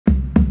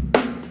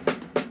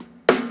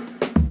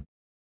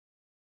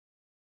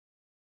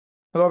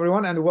Hello,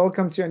 everyone, and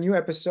welcome to a new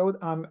episode.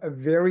 I'm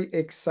very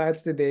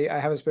excited today. I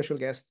have a special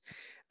guest,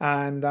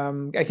 and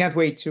I can't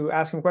wait to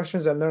ask him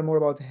questions and learn more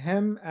about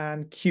him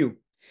and Q.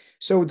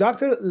 So,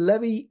 Dr.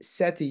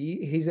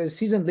 Levisetti, he's a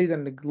seasoned leader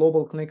in the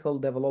global clinical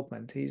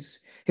development. He's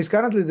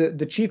currently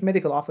the chief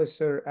medical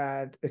officer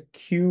at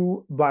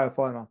CUE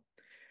Biopharma.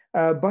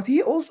 But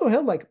he also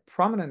held like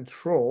prominent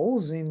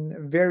roles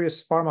in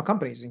various pharma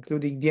companies,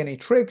 including DNA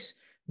Tricks,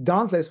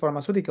 Dauntless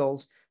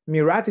Pharmaceuticals,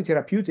 Mirati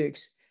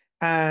Therapeutics,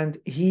 and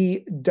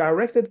he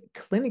directed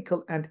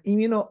clinical and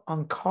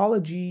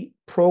immuno-oncology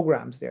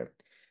programs there.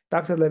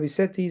 Dr.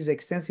 Levisetti's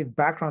extensive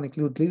background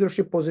includes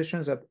leadership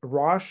positions at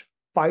Roche,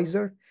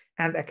 Pfizer,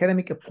 and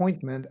academic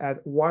appointment at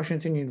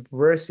Washington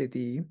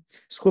University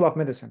School of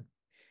Medicine.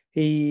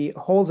 He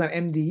holds an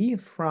MD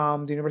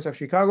from the University of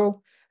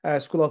Chicago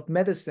School of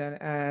Medicine,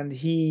 and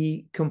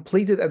he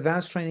completed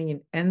advanced training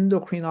in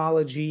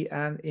endocrinology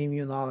and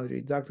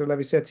immunology. Dr.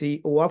 Levisetti,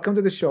 welcome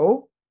to the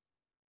show.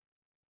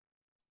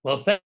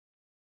 Well, thank you,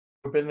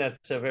 Ruben.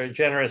 That's a very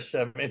generous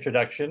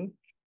introduction.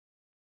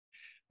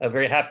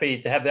 Very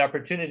happy to have the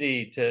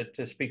opportunity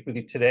to speak with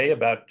you today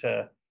about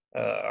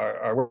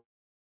our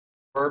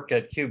work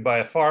at CUE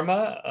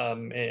Biopharma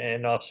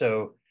and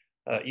also,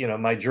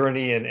 my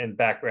journey and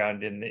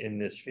background in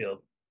this field.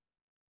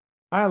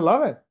 I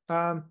love it.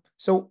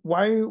 So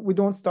why we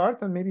don't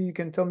start, and maybe you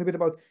can tell me a bit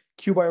about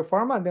CUE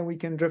Biopharma, and then we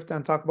can drift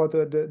and talk about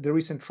the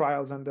recent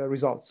trials and the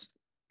results.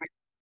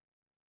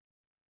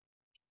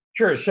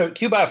 Sure. So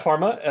CUE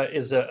Biopharma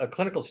is a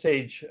clinical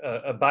stage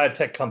a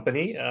biotech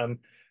company.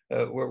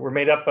 We're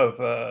made up of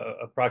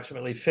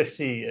approximately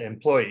 50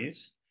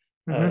 employees.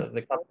 Mm-hmm.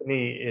 The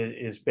company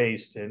is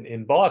based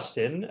in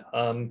Boston.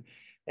 And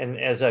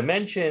as I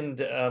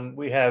mentioned,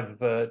 we have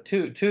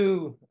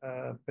two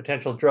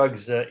potential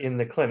drugs in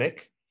the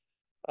clinic.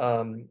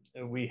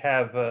 We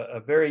have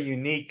a very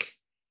unique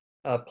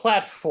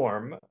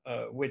platform,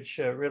 which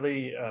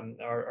really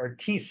are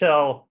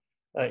T-cell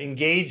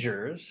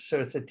engagers.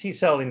 So it's a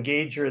T-cell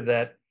engager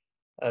that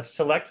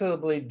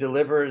selectively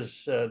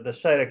delivers the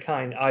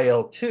cytokine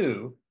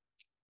IL-2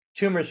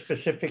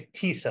 tumor-specific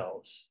T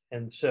cells.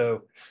 And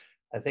so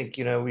I think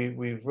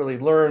we've really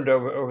learned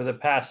over the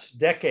past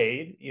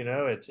decade.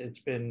 It's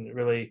been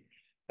really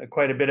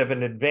quite a bit of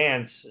an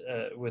advance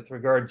with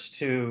regards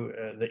to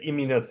the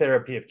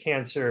immunotherapy of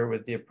cancer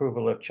with the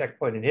approval of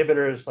checkpoint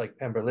inhibitors like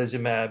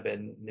pembrolizumab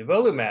and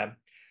nivolumab.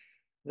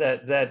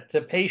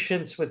 That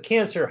patients with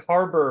cancer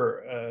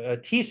harbor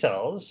T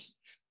cells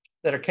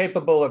that are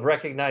capable of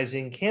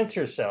recognizing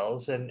cancer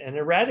cells and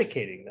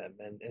eradicating them.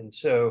 And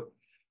so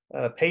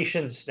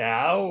patients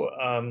now,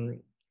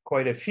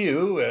 quite a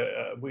few,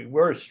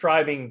 we're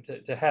striving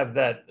to have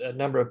that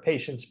number of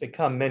patients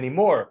become many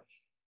more.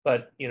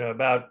 But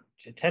about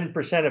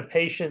 10% of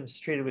patients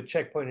treated with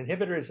checkpoint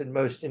inhibitors in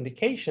most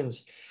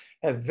indications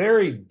have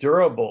very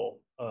durable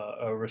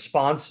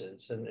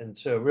responses. And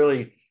so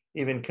really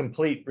even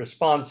complete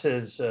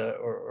responses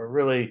or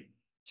really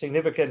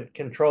significant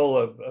control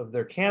of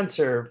their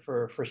cancer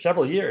for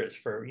several years,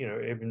 for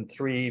even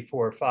 3,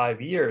 4,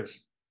 5 years.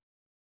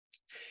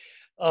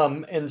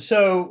 And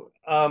so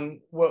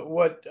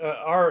what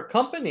our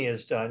company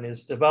has done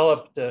is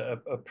developed a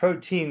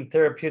protein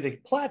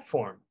therapeutic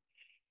platform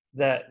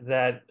that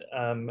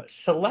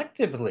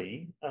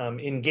selectively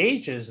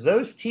engages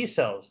those T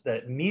cells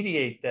that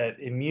mediate that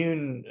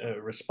immune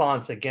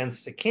response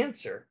against a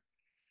cancer,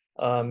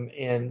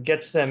 and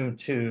gets them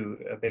to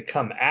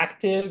become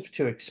active,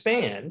 to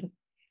expand.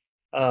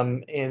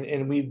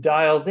 And we've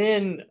dialed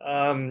in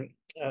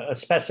a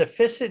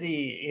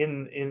specificity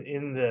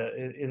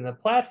in the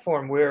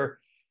platform where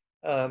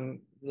the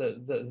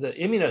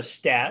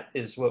immunostat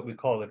is what we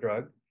call the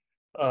drug,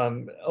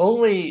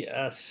 only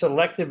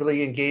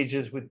selectively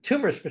engages with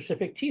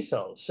tumor-specific T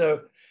cells.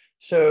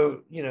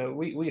 So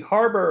we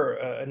harbor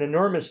an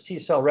enormous T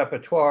cell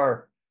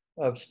repertoire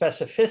of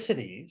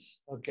specificities,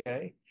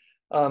 okay,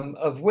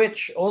 of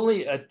which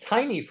only a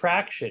tiny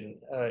fraction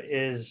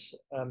is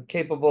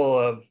capable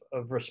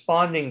of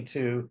responding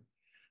to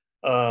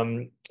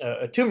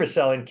a tumor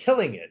cell and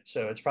killing it.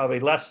 So it's probably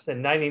less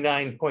than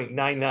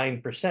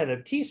 99.99%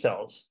 of T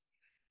cells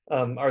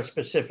are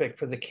specific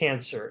for the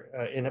cancer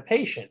in a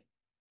patient.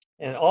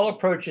 And all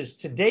approaches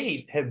to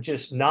date have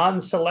just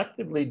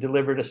non-selectively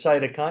delivered a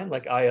cytokine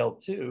like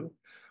IL-2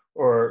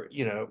 or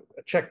a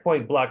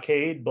checkpoint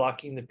blockade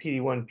blocking the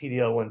PD-1,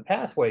 PD-L1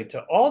 pathway to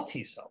all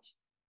T cells.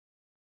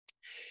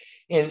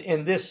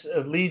 And this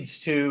leads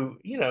to,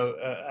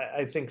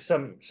 I think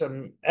some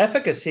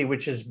efficacy,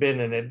 which has been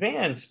an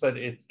advance, but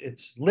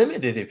it's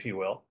limited, if you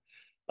will.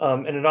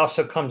 And it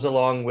also comes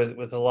along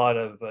with a lot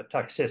of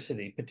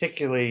toxicity,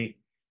 particularly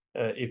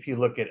if you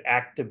look at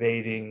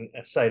activating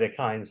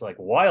cytokines like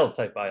wild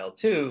type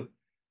IL-2,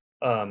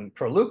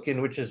 Proleukin,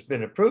 which has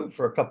been approved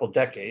for a couple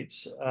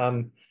decades,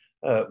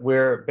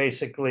 where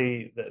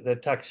basically the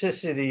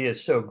toxicity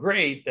is so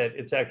great that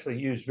it's actually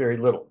used very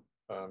little.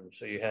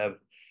 So you have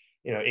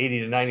 80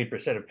 to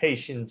 90% of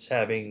patients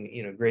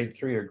having, grade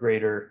 3 or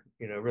greater,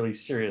 really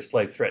serious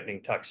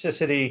life-threatening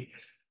toxicity,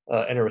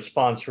 and a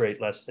response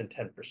rate less than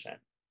 10%.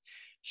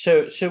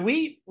 So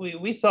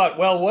we thought,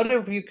 well, what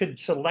if you could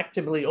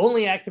selectively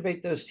only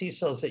activate those T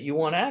cells that you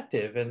want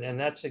active? And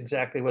that's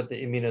exactly what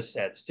the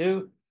immunostats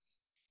do.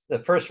 The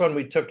first one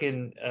we took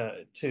in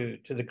to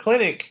the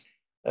clinic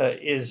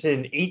is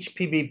in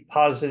HPV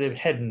positive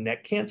head and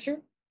neck cancer.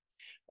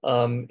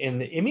 And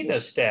the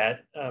immunostat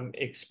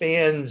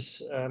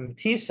expands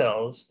T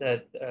cells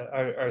that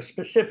are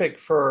specific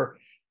for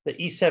the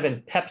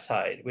E7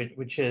 peptide,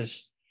 which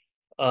is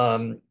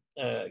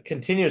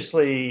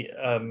continuously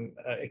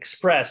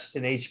expressed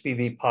in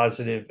HPV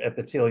positive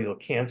epithelial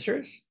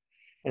cancers,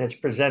 and it's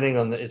presented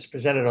on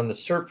the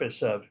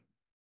surface of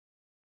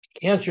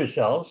cancer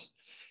cells.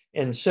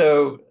 And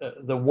so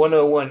the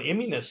 101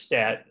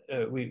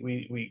 immunostat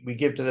we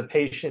give to the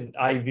patient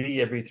IV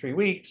every 3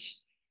 weeks.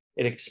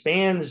 It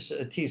expands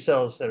T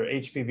cells that are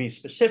HPV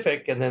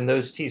specific, and then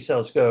those T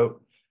cells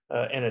go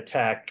and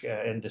attack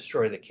and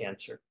destroy the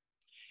cancer.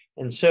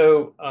 And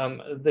so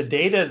the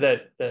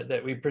data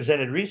that we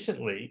presented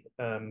recently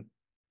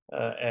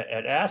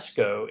at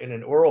ASCO in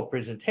an oral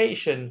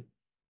presentation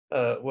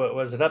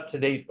was an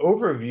up-to-date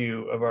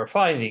overview of our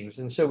findings.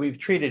 And so we've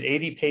treated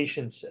 80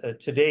 patients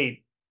to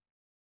date,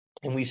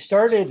 and we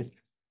started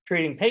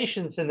treating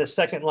patients in the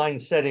second-line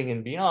setting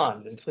and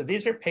beyond. And so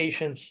these are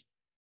patients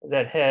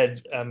that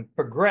had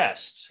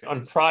progressed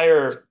on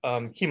prior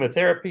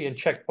chemotherapy and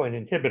checkpoint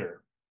inhibitor.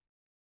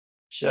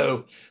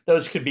 So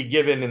those could be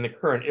given in the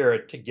current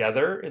era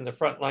together in the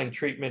frontline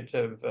treatment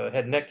of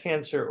head and neck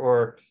cancer,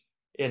 or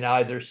in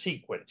either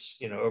sequence,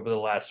 over the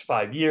last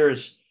 5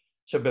 years.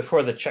 So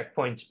before the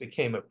checkpoints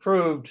became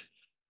approved,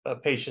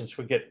 patients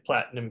would get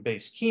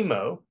platinum-based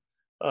chemo.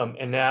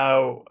 And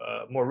now,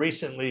 more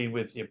recently,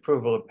 with the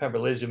approval of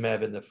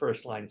pembrolizumab in the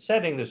first-line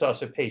setting, there's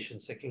also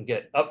patients that can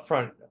get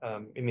upfront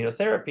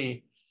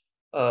immunotherapy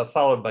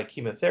followed by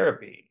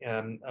chemotherapy,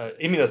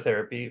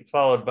 immunotherapy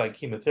followed by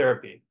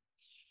chemotherapy.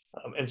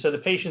 And so the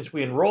patients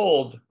we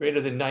enrolled, greater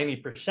than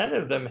 90%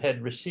 of them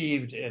had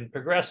received and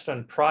progressed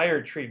on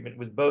prior treatment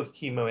with both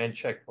chemo and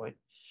checkpoint.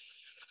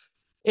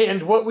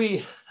 And what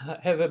we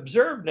have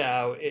observed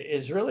now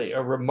is really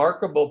a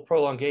remarkable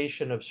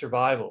prolongation of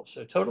survival.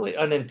 So totally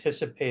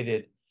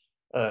unanticipated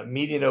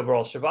median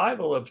overall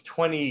survival of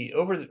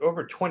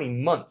over 20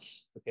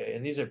 months. Okay,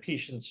 and these are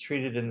patients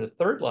treated in the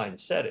third-line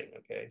setting.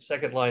 Okay,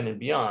 second line and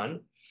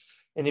beyond.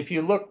 And if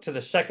you look to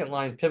the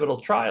second-line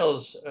pivotal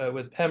trials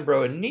with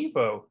Pembro and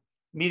Nivo,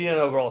 median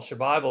overall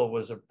survival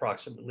was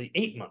approximately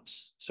 8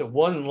 months. So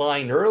one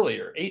line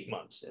earlier, 8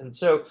 months. And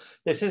so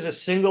this is a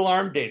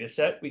single-arm data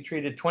set. We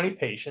treated 20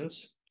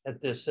 patients at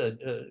this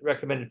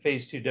recommended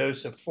phase 2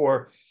 dose of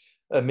 4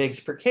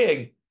 mg per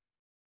kg.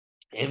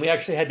 And we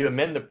actually had to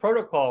amend the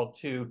protocol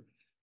to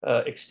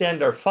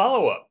extend our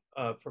follow-up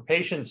for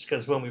patients,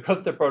 because when we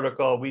wrote the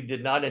protocol, we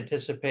did not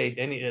anticipate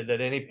that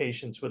any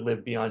patients would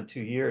live beyond 2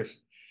 years.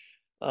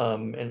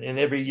 And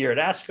every year at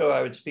ASCO,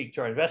 I would speak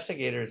to our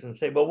investigators and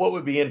say, well, what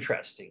would be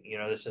interesting?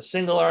 This is a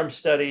single arm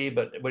study,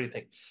 but what do you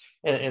think?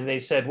 And they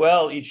said,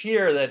 well, each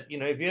year that,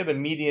 if you have a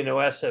median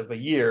OS of a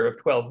year of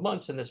 12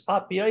 months in this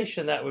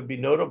population, that would be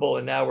notable.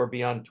 And now we're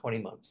beyond 20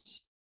 months.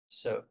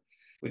 So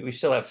we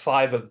still have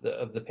 5 of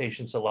the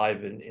patients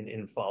alive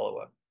in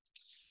follow-up.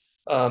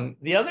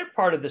 The other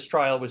part of this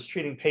trial was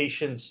treating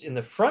patients in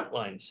the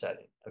frontline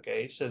setting.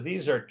 Okay, so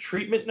these are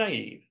treatment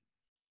naive,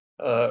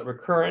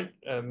 recurrent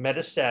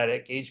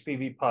metastatic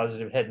HPV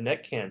positive head and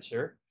neck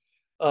cancer.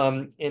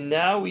 And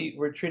now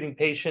we're treating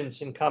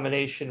patients in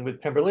combination with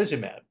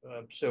pembrolizumab,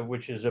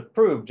 which is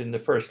approved in the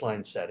first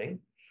line setting.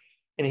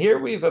 And here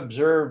we've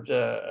observed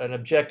an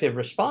objective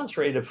response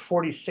rate of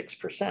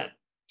 46%.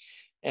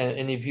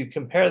 And if you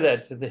compare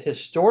that to the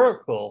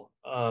historical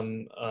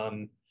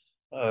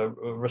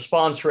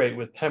response rate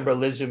with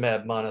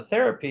pembrolizumab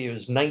monotherapy, it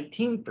was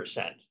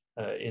 19%.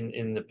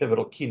 In the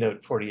pivotal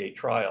KEYNOTE-48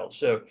 trial.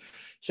 So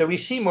we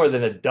see more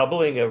than a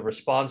doubling of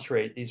response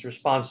rate. These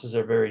responses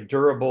are very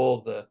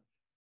durable. The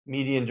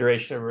median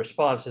duration of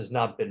response has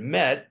not been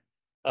met,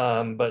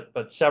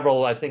 but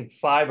several, I think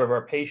 5 of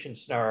our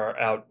patients now are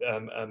out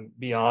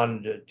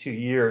beyond 2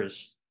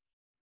 years.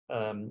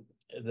 The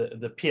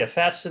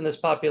PFS in this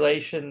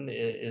population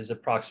is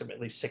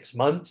approximately 6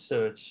 months,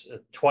 so it's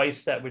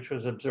twice that which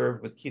was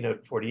observed with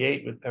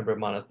KEYNOTE-48 with pembro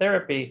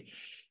monotherapy.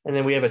 And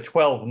then we have a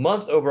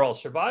 12-month overall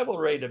survival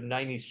rate of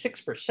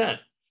 96%.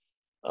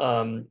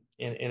 And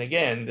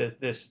again,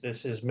 this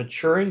is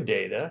maturing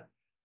data,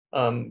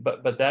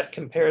 but that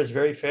compares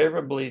very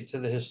favorably to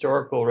the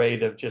historical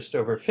rate of just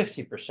over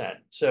 50%.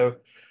 So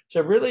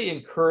really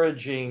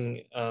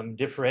encouraging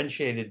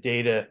differentiated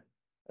data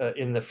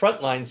in the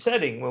frontline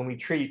setting when we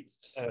treat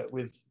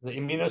with the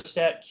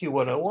immunostat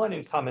CUE-101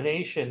 in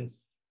combination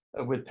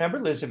with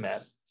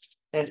pembrolizumab.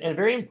 And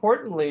very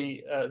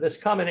importantly, this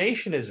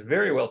combination is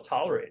very well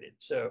tolerated.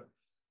 So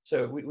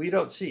we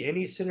don't see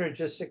any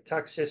synergistic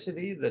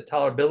toxicity. The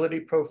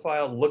tolerability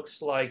profile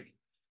looks like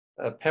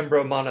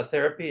pembro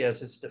monotherapy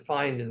as it's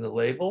defined in the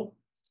label.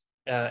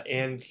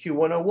 And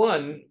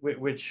CUE-101,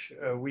 which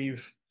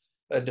we've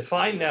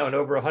defined now in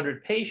over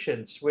 100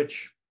 patients,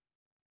 which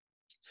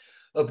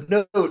Of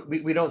note,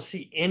 we don't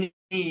see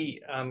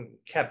any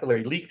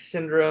capillary leak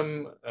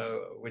syndrome,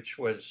 which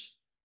was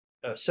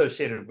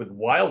associated with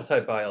wild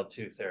type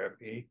IL-2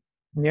 therapy.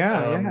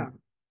 Yeah, Um, yeah.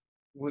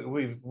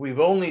 we've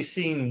only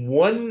seen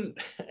one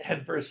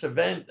adverse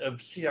event of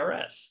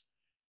CRS,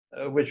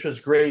 which was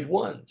grade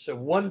 1. So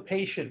one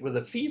patient with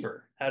a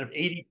fever out of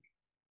 80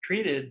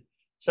 treated,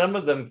 some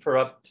of them for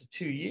up to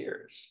 2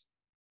 years.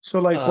 So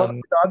like what are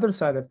Um, the other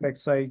side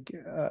effects? Like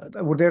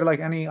were there like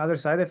any other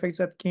side effects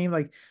that came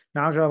like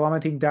nausea,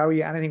 vomiting,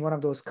 diarrhea, anything one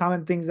of those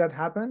common things that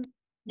happen?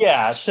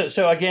 yeah,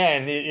 so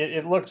again,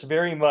 it looks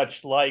very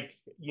much like,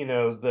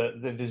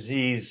 the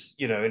disease,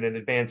 in an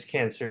advanced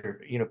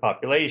cancer,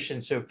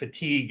 population. So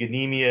fatigue,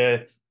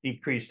 anemia,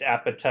 decreased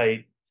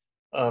appetite.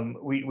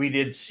 We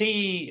did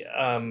see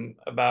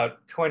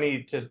about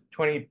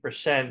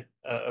 20%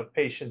 of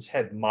patients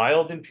had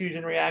mild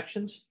infusion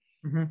reactions,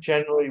 Hmm.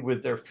 generally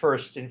with their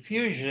first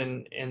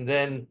infusion, and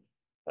then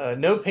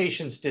no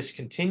patients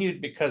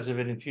discontinued because of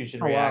an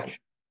infusion Oh wow. reaction.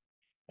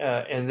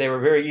 And they were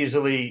very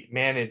easily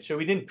managed. So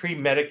we didn't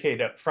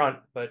pre-medicate up front,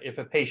 but if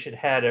a patient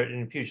had an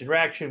infusion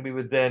reaction, we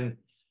would then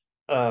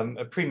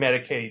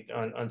pre-medicate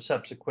on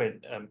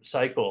subsequent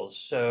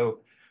cycles.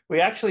 So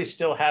we actually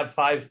still have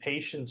 5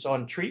 patients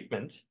on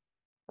treatment,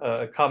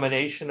 a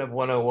combination of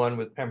 101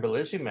 with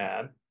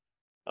pembrolizumab.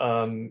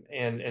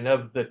 And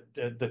of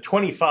the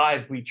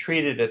 25 we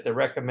treated at the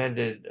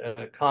recommended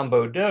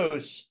combo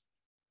dose,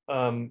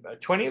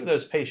 20 of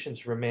those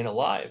patients remain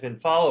alive in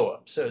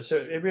follow-up. So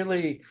it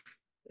really,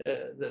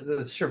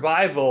 the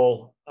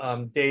survival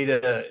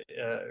data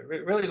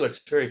really looks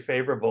very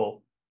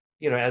favorable,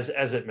 as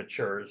it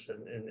matures,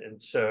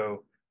 and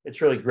so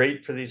it's really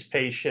great for these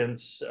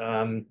patients.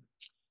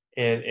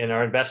 And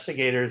our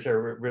investigators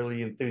are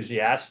really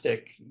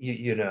enthusiastic,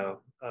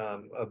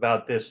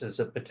 about this as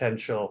a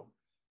potential,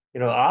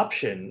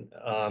 option.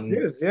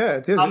 It is, yeah,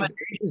 it is.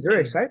 It is very Combination, yeah,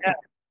 exciting.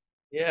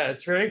 yeah,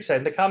 it's very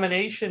exciting. The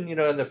combination,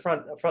 in the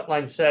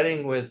frontline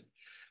setting with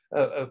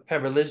of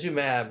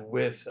pembrolizumab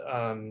with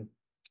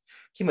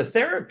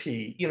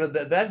chemotherapy,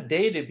 that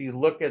data, if you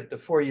look at the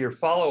 4-year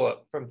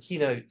follow-up from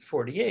Keynote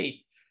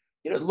 48,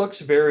 it looks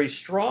very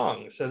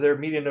strong. So their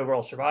median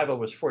overall survival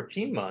was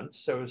 14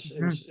 months. So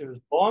Mhm. it was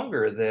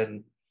longer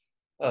than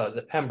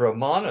the pembro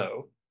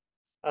mono.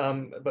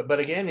 But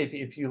again,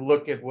 if you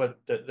look at what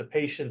the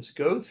patients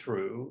go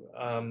through,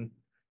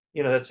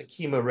 that's a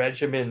chemo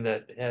regimen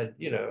that had,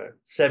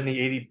 70,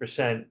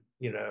 80%,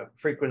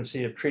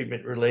 frequency of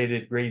treatment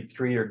related grade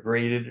 3 or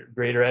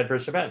greater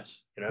adverse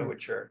events,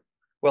 which are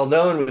well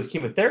known with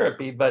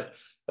chemotherapy. But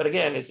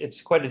again,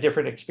 it's quite a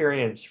different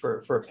experience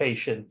for a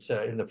patient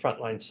in the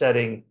frontline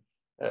setting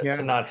to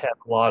Yeah, not have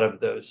a lot of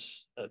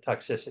those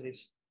toxicities,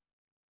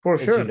 for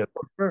as you sure, know.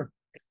 for sure.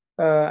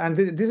 And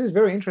this is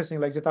very interesting.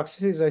 Like the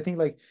toxicities, I think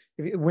like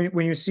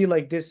when you see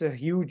like this a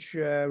huge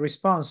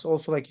response,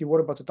 also like you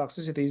worry about the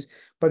toxicities,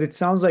 but it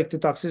sounds like the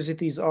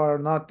toxicities are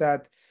not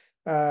that,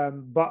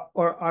 but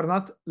or are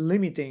not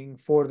limiting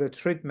for the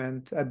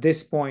treatment at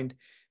this point.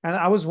 And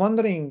I was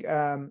wondering,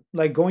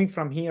 like going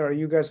from here, are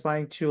you guys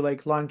planning to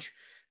like launch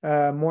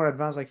more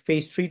advanced like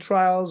phase 3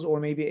 trials, or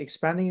maybe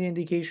expanding the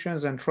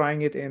indications and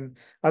trying it in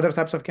other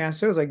types of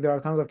cancers? Like there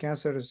are tons of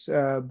cancers,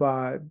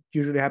 but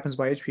usually happens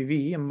by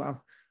HPV.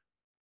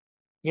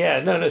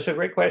 Yeah, no, it's a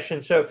great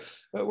question. So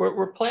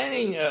we're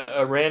planning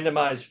a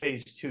randomized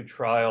phase 2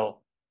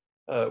 trial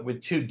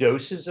with 2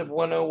 doses of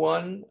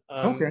 101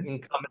 Okay. in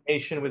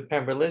combination with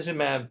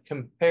pembrolizumab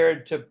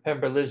compared to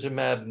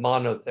pembrolizumab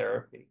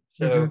monotherapy.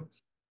 Hmm.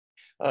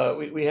 So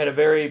we had a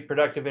very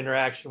productive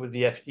interaction with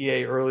the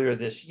FDA earlier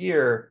this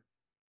year,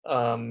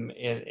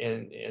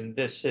 and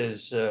this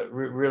is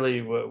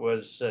really what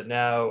was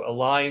now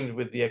aligned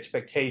with the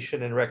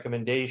expectation and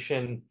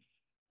recommendation.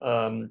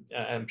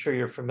 I'm sure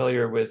you're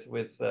familiar with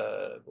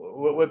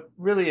what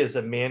really is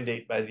a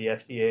mandate by the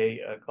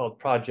FDA called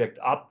Project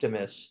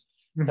Optimus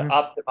to Hmm.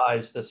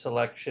 optimize the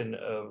selection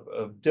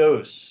of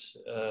dose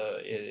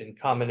in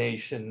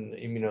combination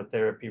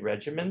immunotherapy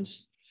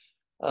regimens.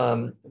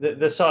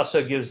 This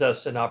also gives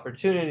us an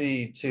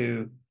opportunity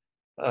to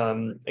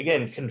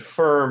again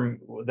confirm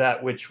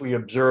that which we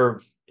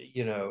observe,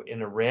 in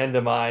a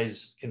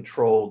randomized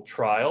controlled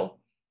trial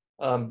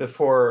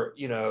before,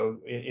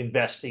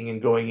 investing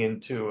and going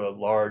into a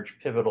large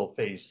pivotal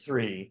phase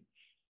 3.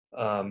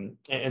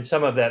 And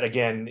some of that,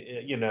 again,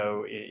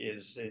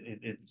 it's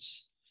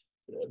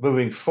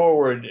moving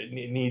forward. It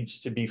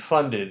needs to be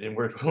funded, and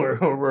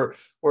we're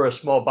a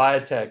small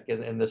biotech,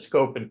 and the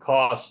scope and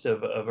cost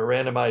of a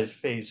randomized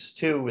phase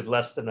 2 with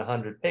less than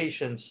 100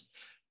 patients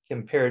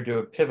compared to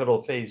a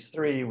pivotal phase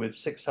 3 with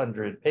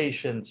 600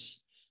 patients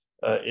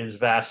is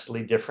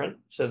vastly different.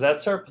 So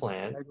that's our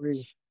plan. I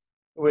agree.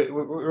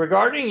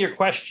 Regarding your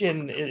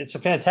question, it's a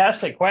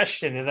fantastic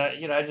question, and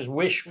I just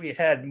wish we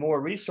had more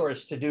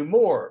resource to do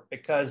more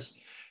because,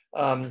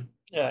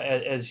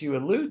 as you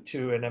allude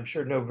to, and I'm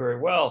sure know very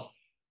well,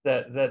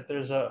 that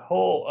there's a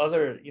whole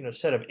other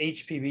set of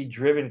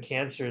HPV-driven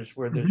cancers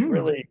where there's Hmm.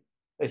 really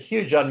a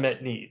huge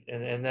unmet need,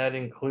 and that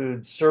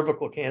includes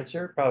cervical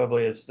cancer,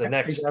 probably as the Yeah,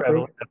 next exactly.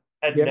 prevalent head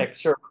and Yeah. neck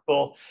cervical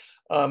cervical,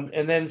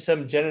 and then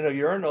some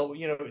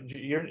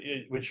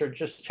genitourinary, which are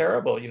just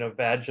terrible,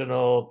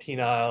 vaginal,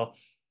 penile,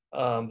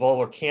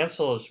 vulvar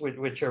cancers,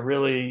 which are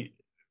really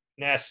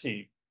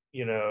nasty,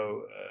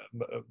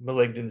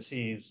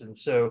 malignancies. And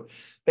so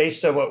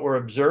based on what we're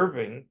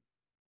observing,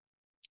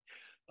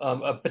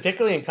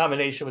 particularly in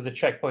combination with the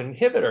checkpoint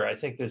inhibitor, I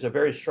think there's a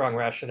very strong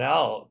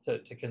rationale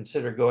to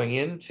consider going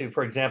into,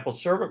 for example,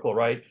 cervical,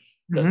 right?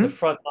 The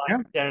front line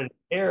Yeah. standard of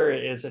care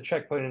is a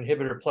checkpoint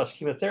inhibitor plus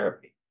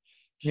chemotherapy.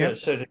 Yeah.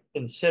 So to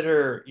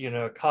consider,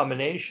 a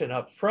combination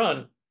up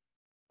front,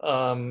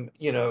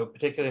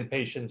 particularly in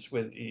patients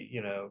with,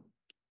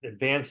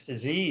 advanced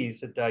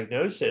disease at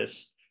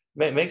diagnosis,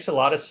 makes a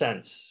lot of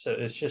sense. So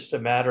it's just a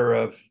matter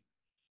of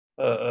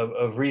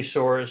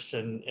resource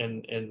and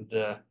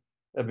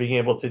being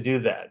able to do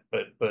that.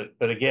 But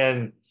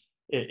again,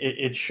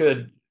 it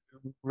should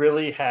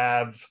really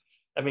have.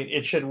 I mean,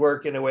 it should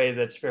work in a way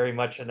that's very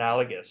much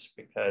analogous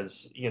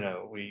because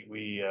the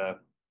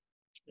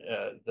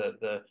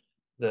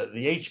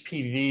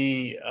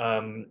HPV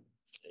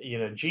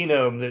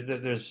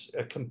genome. There's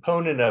a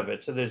component of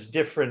it, so there's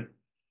different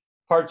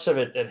parts of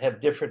it that have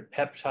different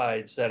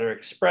peptides that are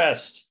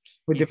expressed.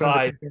 With different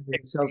E5,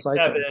 different cell E7,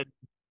 cycle.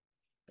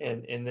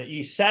 and the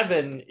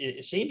E7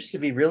 it seems to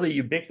be really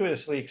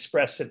ubiquitously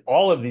expressed in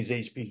all of these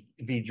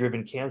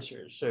HPV-driven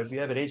cancers. So if you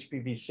have an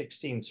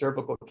HPV-16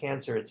 cervical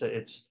cancer, it's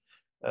an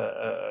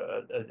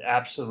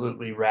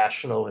absolutely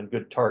rational and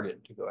good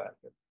target to go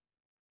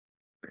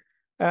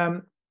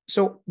after.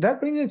 So that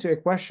brings me to a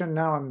question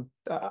now.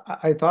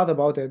 I thought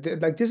about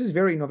it. Like this is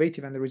very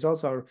innovative, and the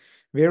results are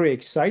very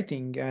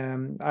exciting.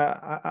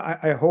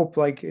 I hope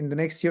like in the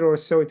next year or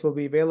so it will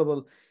be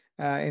available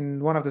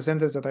in one of the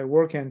centers that I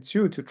work in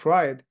too to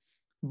try it.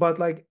 But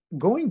like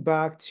going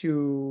back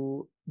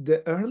to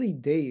the early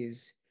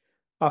days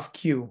of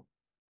CUE,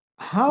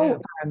 Yeah.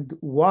 how and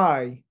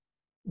why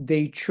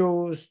they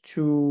chose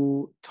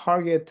to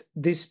target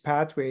this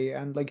pathway,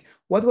 and like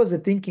what was the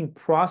thinking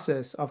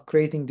process of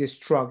creating this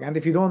drug? And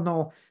if you don't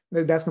know,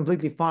 that's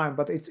completely fine,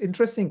 but it's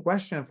interesting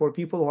question for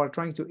people who are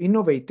trying to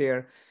innovate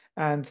there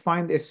and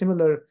find a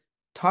similar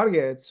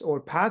targets or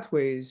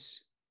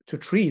pathways to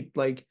treat.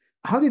 Like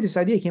how did this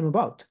idea came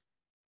about?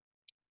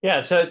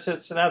 Yeah, so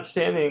it's an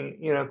outstanding,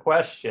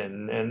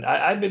 question. And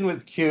I've been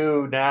with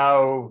Q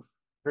now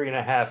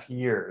 3.5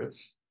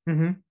 years.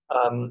 Mm-hmm.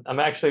 I'm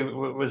actually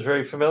was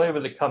very familiar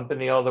with the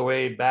company all the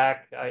way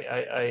back.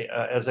 I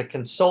as a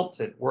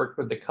consultant, worked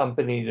with the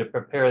company to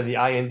prepare the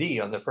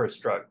IND on the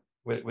first drug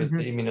with the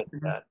Mm-hmm.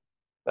 immunotherapy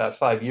about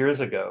 5 years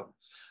ago.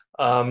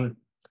 Um,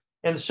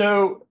 and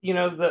so,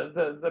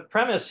 the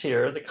premise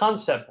here, the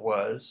concept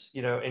was,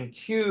 in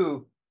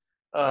Q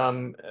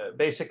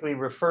basically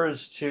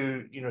refers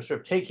to, sort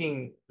of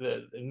taking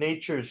the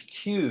nature's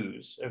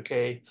cues,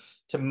 okay,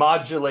 to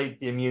modulate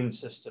the immune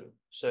system.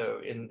 So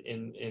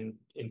in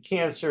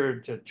cancer,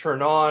 to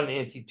turn on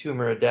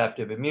anti-tumor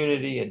adaptive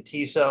immunity and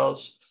T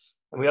cells.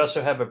 And we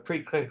also have a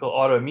preclinical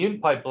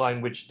autoimmune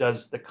pipeline, which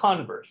does the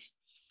converse.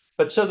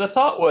 But so the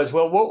thought was,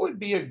 well, what would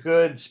be a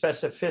good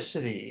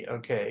specificity,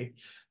 okay,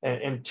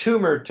 and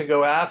tumor to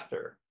go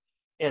after?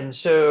 And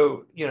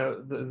so,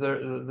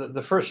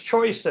 the first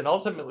choice then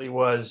ultimately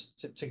was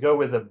to go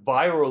with a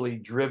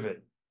virally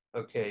driven,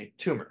 okay,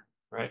 tumor,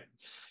 right?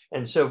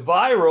 And so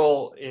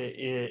viral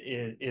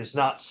is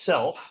not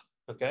self,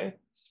 okay?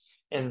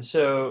 And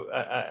so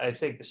I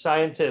think the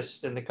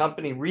scientists and the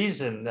company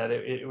reasoned that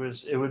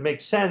it would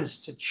make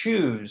sense to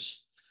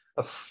choose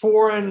a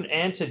foreign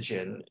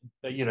antigen,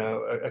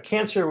 a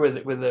cancer with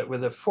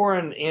a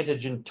foreign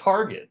antigen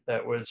target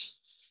that was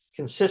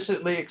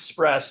consistently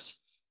expressed,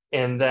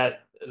 and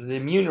that the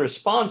immune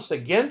response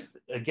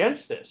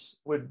against this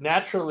would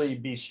naturally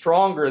be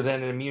stronger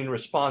than an immune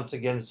response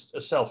against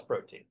a self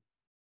protein.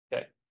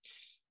 Okay,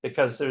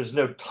 because there's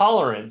no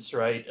tolerance,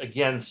 right,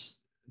 against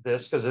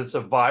this because it's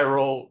a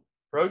viral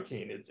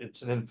protein.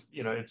 It's an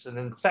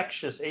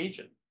infectious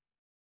agent.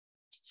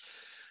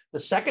 The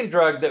second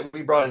drug that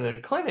we brought into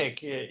the clinic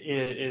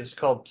is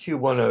called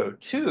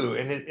Q102,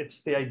 and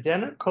it's the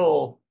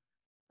identical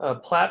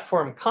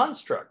platform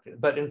construct,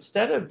 but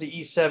instead of the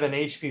E7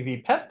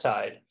 HPV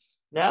peptide,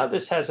 now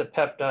this has a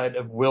peptide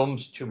of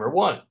Wilms tumor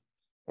 1.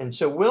 And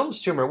so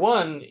Wilms tumor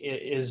 1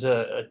 is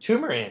a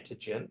tumor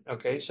antigen,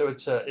 okay? So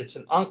it's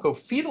an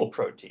oncofetal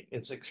protein.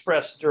 It's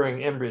expressed during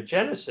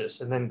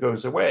embryogenesis and then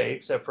goes away,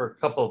 except for a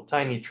couple of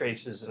tiny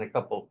traces in a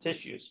couple of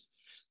tissues.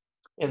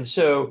 And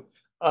so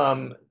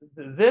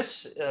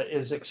this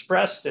is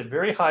expressed at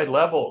very high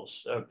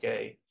levels,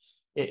 okay,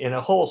 in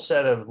a whole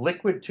set of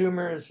liquid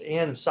tumors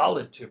and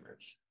solid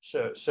tumors.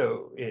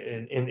 So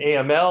in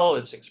AML,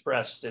 it's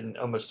expressed in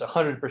almost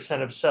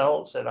 100% of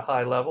cells at a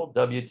high level.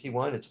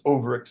 WT1, it's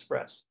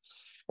overexpressed.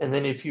 And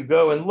then if you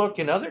go and look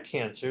in other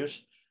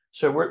cancers,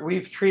 so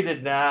we've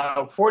treated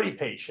now 40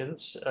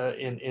 patients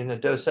in a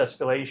dose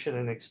escalation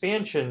and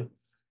expansion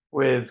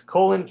with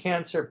colon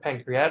cancer,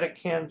 pancreatic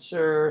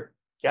cancer,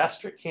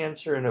 gastric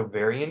cancer, and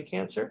ovarian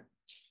cancer.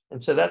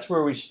 And so that's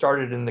where we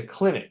started in the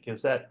clinic,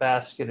 is that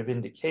basket of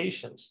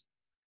indications.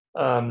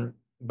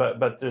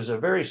 but there's a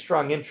very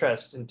strong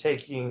interest in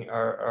taking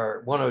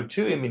our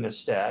 102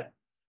 immunostat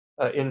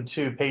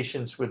into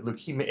patients with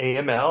leukemia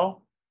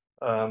AML.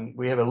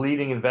 We have a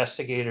leading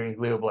investigator in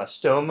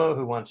glioblastoma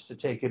who wants to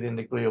take it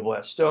into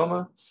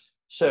glioblastoma.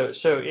 So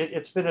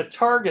it's been a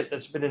target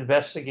that's been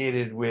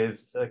investigated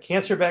with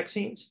cancer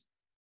vaccines,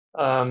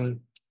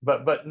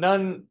 but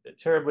none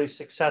terribly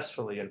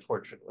successfully,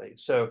 unfortunately.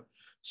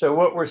 So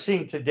what we're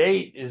seeing to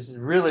date is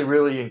really,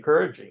 really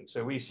encouraging.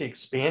 So we see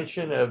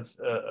expansion of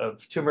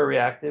tumor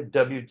reactive,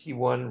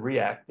 WT1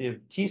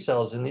 reactive T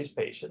cells in these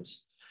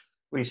patients.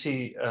 We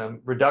see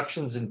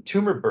reductions in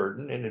tumor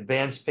burden in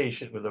advanced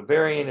patient with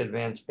ovarian,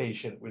 advanced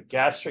patient with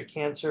gastric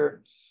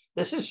cancer.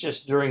 This is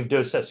just during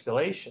dose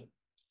escalation.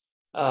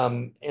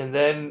 And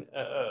then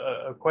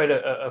quite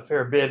a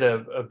fair bit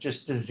of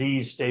just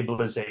disease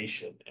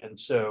stabilization. And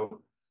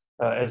so,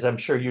 as I'm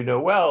sure you know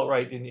well,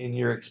 right, in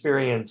your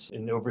experience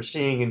in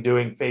overseeing and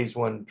doing phase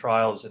 1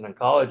 trials in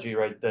oncology,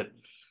 right, that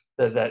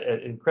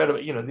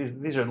incredible,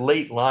 these are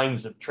late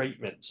lines of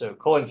treatment. So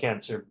colon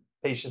cancer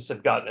patients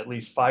have gotten at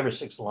least 5 or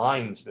 6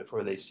 lines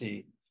before they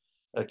see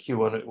a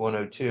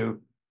CUE-102.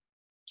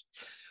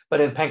 But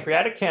in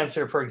pancreatic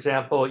cancer, for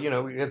example,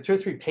 we have 2 or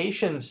 3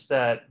 patients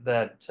that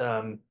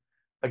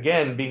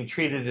again, being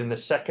treated in the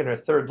second or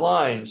third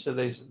line. So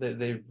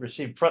they've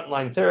received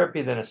frontline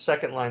therapy, then a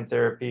second line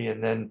therapy,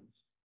 and then,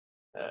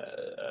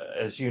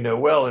 as you know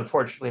well,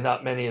 unfortunately,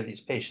 not many of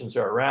these patients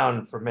are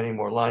around for many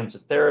more lines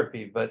of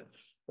therapy. But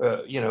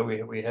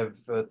we have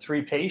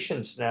 3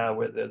 patients now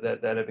that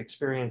have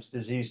experienced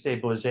disease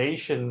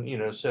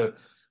stabilization. So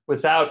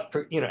without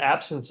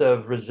absence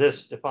of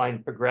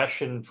RECIST-defined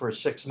progression for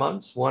 6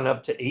 months, 1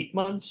 up to 8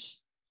 months.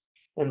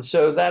 And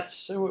so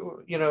that's,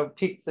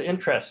 piqued the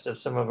interest of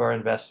some of our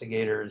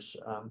investigators.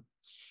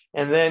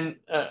 And then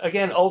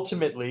again,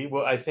 ultimately,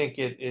 well, I think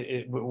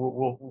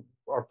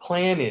our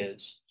plan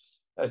is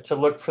to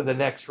look for the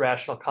next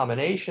rational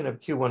combination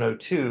of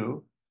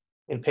CUE-102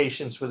 in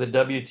patients with a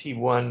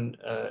WT1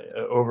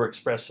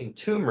 overexpressing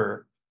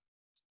tumor,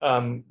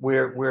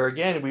 where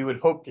again, we would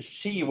hope to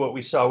see what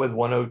we saw with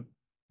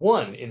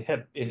 101 in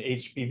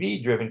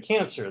HPV-driven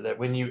cancer, that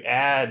when you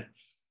add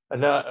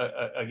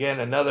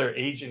another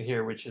agent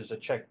here, which is a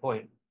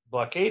checkpoint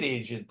blockade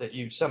agent, that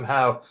you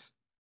somehow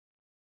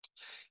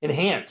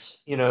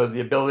enhance, the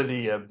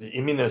ability of the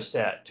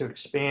immunostat to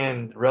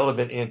expand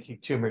relevant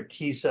anti-tumor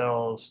T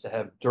cells, to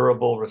have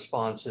durable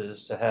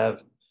responses, to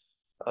have,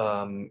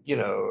 a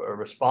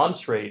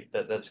response rate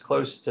that's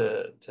close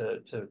to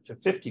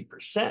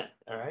 50%.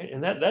 All right,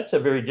 and that's a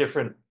very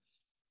different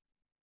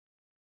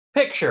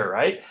picture,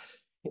 right?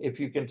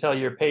 If you can tell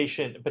your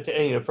patient, but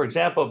for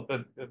example,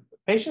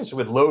 patients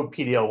with low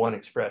PD-L1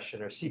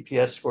 expression or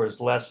CPS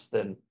scores less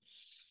than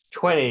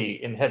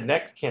 20 in head and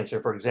neck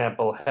cancer, for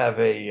example, have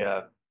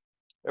a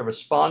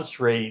response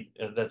rate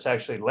that's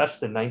actually less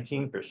than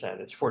 19%.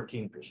 It's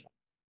 14%.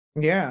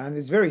 Yeah, and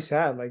it's very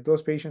sad. Like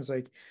those patients,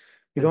 like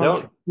you And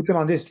don't don't. put them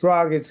on this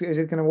drug. Is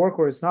it going to work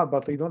or it's not?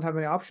 But you don't have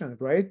any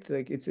options, right?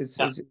 Like it's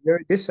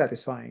very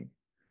dissatisfying.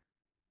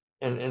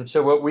 And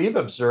so what we've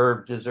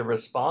observed is a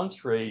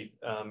response rate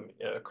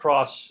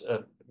across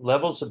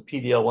levels of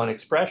PD-L1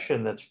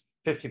 expression that's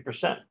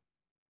 50%.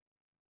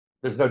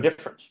 There's no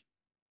difference.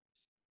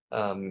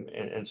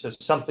 And so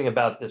something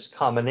about this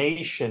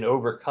combination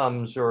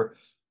overcomes or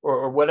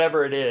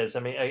whatever it is. I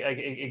mean,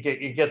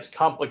 it gets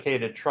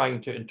complicated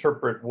trying to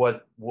interpret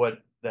what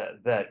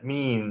that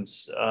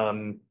means.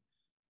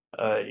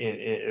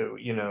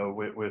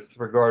 With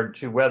regard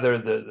to whether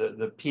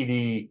the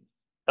PD-L1,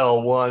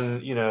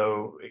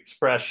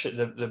 expression,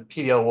 the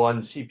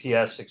PD-L1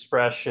 CPS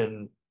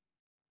expression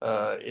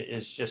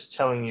is just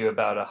telling you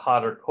about a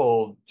hot or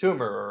cold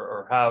tumor,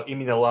 or how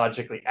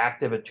immunologically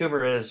active a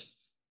tumor is.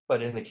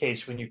 But in the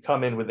case when you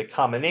come in with a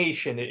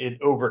combination, it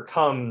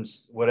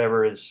overcomes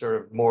whatever is sort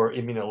of more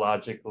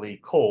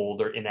immunologically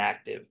cold or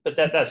inactive. But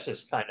that's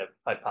just kind of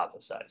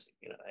hypothesizing.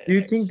 Do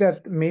you think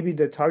that maybe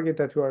the target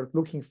that we are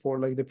looking for,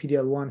 like the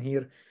PD-L1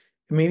 here,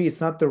 maybe it's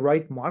not the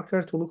right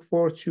marker to look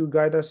for to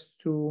guide us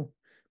to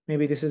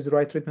maybe this is the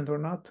right treatment or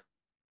not?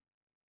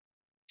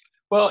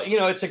 Well,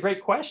 it's a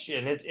great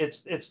question.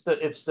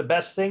 It's the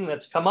best thing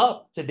that's come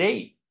up to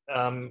date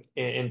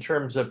in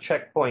terms of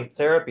checkpoint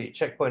therapy,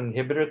 checkpoint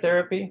inhibitor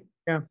therapy.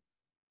 Yeah.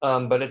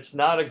 But it's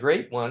not a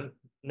great one,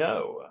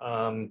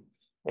 no.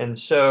 And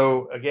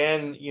so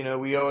again,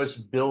 we always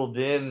build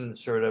in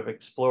sort of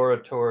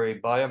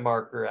exploratory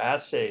biomarker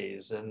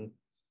assays, and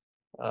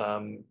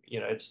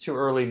it's too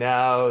early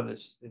now.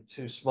 There's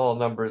too small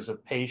numbers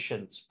of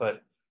patients,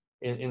 but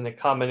in the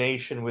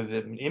combination with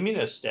an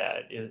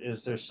immunostat,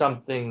 is there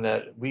something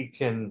that we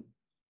can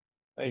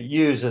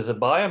use as a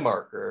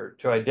biomarker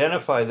to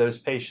identify those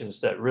patients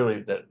that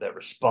really that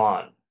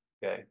respond?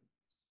 Okay.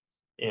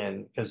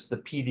 And because the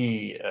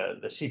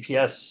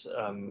CPS,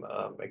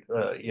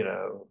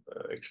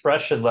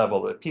 expression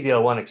level, the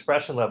PD-L1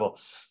 expression level,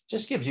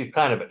 just gives you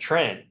kind of a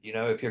trend.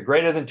 If you're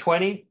greater than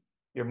 20,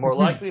 you're more Mhm.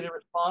 likely to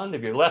respond.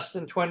 If you're less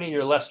than 20,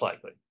 you're less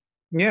likely.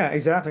 Yeah,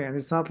 exactly. And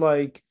it's not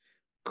like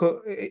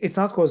it's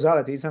not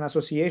causality, it's an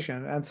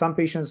association. And some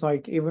patients,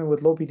 like even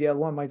with low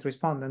PD-L1, might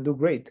respond and do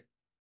great.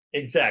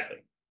 Exactly,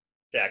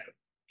 exactly.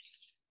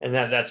 And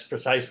that's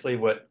precisely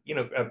what,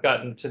 I've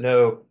gotten to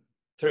know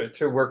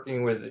through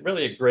working with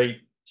really a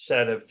great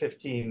set of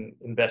 15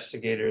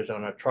 investigators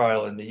on a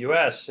trial in the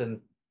US. And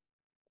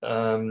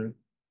um,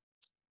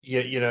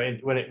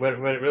 when it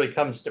really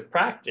comes to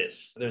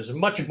practice, there's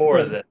much It's more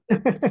different.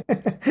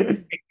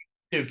 that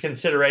to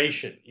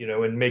consideration,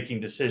 in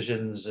making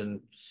decisions.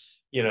 And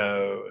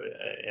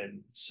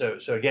so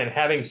again,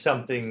 having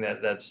something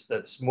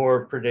that's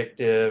more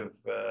predictive,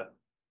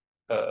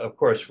 of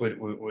course,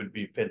 would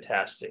be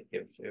fantastic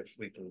if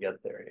we can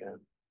get there. Yeah.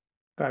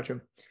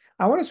 Gotcha.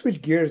 I want to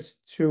switch gears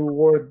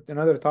toward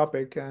another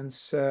topic, and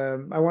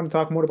I want to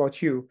talk more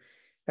about you.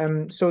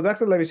 So,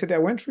 Dr. Levisetti, I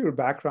went through your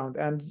background,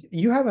 and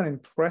you have an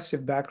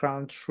impressive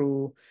background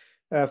through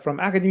from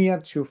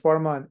academia to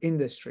pharma and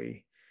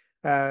industry.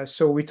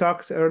 So, we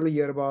talked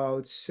earlier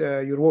about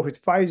your work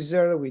with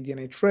Pfizer, with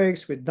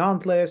Dynatrix, with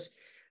Dauntless.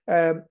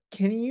 Can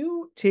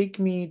you take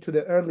me to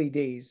the early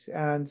days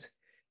and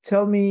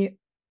tell me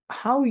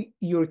how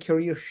your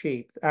career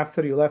shaped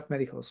after you left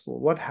medical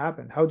school? What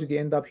happened? How did you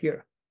end up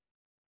here?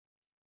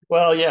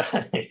 Well, yeah,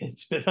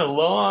 it's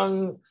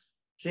been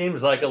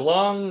seems like a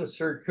long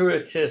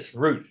circuitous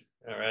route.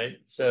 All right.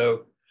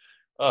 So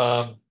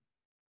um,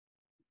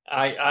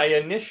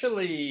 I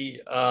initially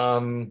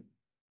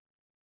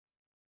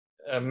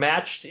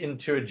matched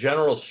into a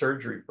general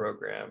surgery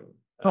program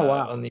Oh,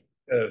 wow. on the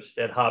coast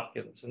at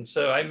Hopkins. And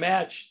so I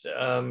matched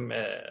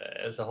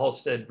as a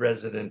Halstead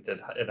resident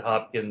at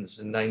Hopkins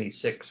in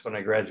 '96 when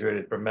I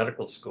graduated from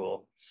medical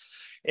school.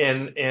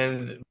 And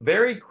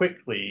very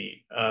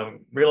quickly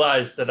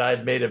realized that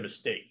I'd made a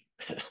mistake.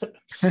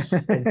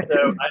 And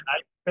so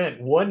I spent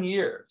 1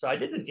 year. So I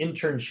did an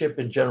internship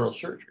in general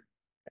surgery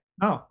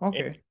Oh, and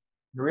okay.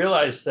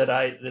 realized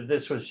that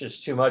this was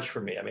just too much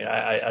for me. I mean,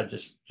 I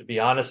just, to be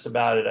honest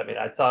about it, I mean,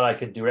 I thought I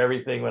could do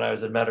everything when I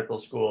was in medical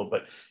school,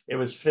 but it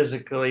was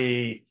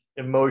physically,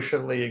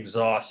 emotionally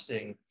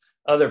exhausting.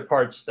 Other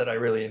parts that I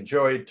really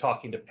enjoyed,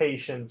 talking to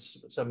patients,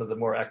 some of the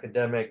more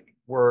academic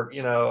work,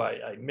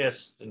 I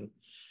missed. And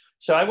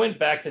so I went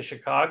back to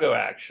Chicago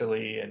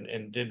actually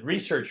and did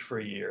research for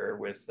a year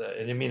with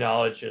an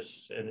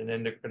immunologist and an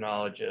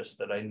endocrinologist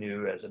that I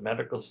knew as a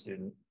medical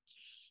student,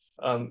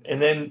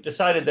 and then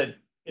decided that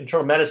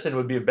internal medicine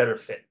would be a better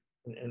fit.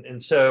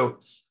 And so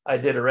I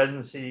did a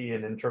residency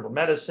in internal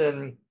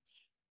medicine.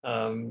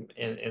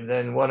 And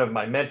then one of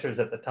my mentors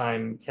at the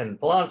time, Ken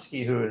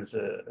Polanski, who is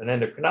an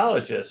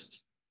endocrinologist,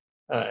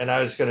 and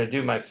I was going to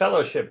do my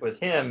fellowship with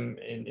him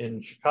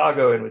in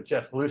Chicago and with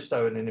Jeff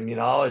Lustow in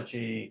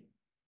immunology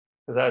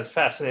because I was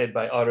fascinated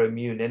by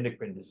autoimmune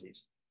endocrine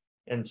disease.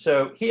 And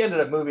so he ended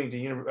up moving to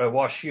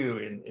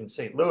WashU in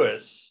St.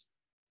 Louis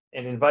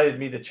and invited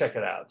me to check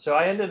it out. So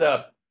I ended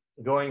up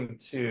going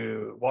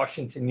to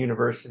Washington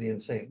University in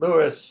St.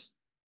 Louis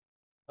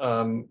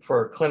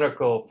for a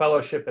clinical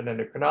fellowship in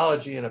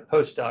endocrinology and a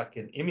postdoc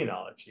in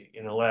immunology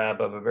in a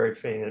lab of a very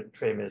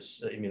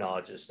famous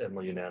immunologist,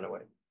 Emily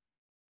Unanaway.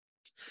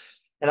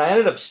 And I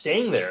ended up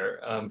staying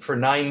there for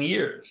 9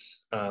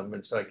 years.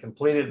 And so I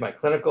completed my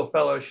clinical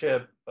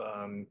fellowship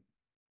and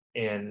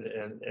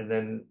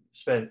then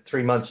spent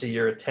 3 months a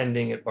year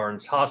attending at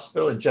Barnes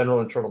Hospital in general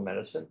internal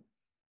medicine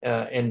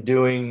and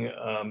doing,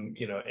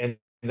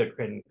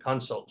 endocrine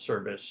consult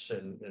service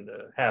and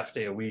a half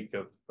day a week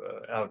of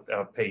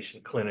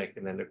outpatient clinic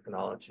and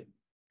endocrinology.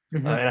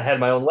 Hmm. And I had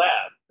my own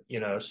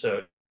lab,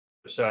 so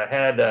I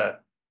had a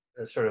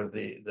sort of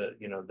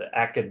the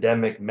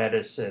academic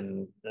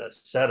medicine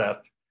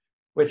setup,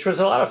 which was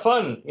a lot of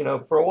fun,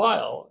 for a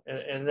while.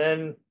 And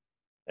then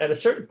at a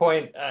certain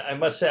point, I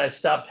must say I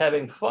stopped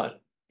having fun,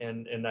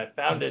 and I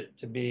found it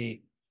to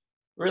be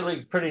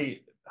really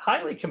pretty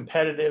highly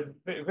competitive,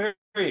 very,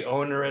 very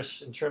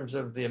onerous in terms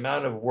of the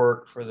amount of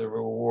work for the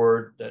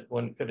reward that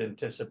one could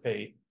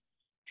anticipate.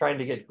 Trying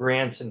to get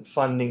grants and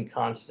funding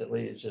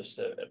constantly is just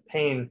a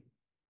pain.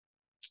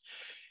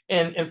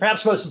 And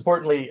perhaps most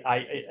importantly,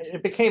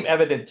 it became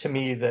evident to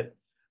me that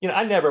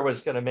I never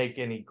was going to make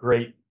any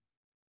great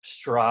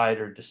stride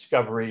or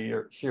discovery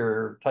or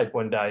cure type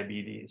 1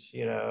 diabetes.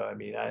 I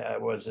mean, I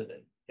wasn't,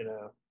 you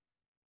know,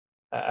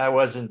 I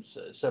wasn't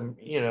some,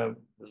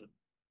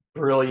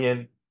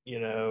 brilliant,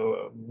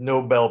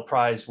 Nobel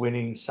Prize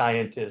winning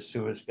scientist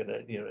who was going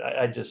to,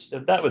 I just,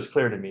 that was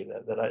clear to me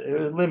that it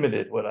was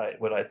limited what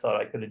I thought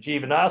I could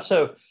achieve. And I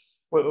also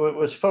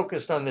was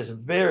focused on this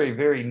very,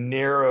 very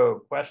narrow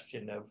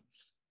question of,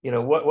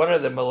 what are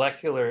the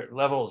molecular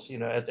levels,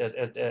 at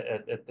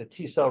the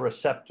T cell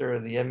receptor,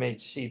 the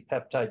MHC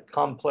peptide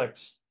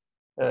complex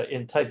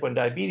in type 1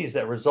 diabetes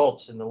that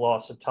results in the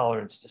loss of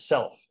tolerance to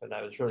self. And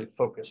I was really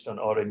focused on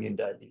autoimmune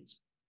diabetes.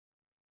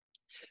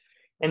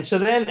 And so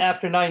then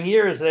after 9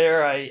 years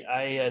there,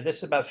 this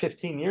is about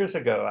 15 years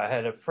ago, I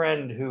had a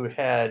friend who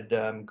had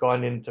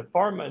gone into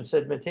pharma and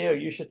said, Matteo,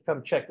 you should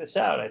come check this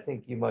out. I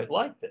think you might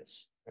like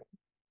this.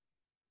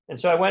 And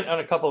so I went on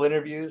a couple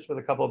interviews with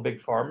a couple of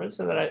big pharmas,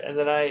 and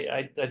then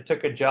I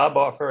took a job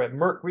offer at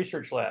Merck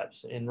Research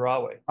Labs in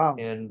Rahway, Wow.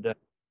 and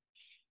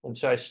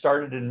so I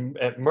started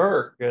at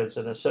Merck as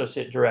an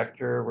associate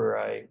director, where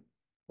I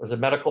was a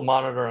medical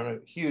monitor on a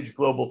huge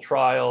global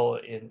trial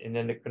in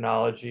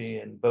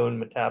endocrinology and bone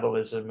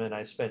metabolism, and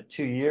I spent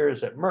 2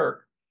 years at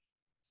Merck,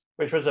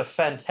 which was a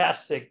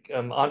fantastic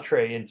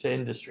entree into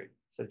industry.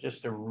 So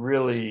just a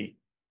really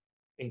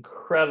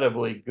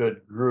incredibly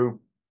good group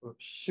of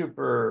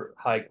super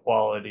high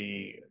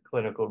quality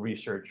clinical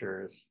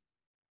researchers.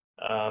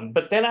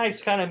 But then I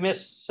kind of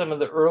missed some of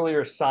the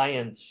earlier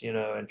science,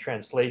 and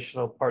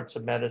translational parts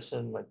of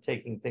medicine, like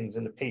taking things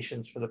into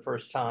patients for the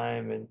first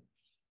time and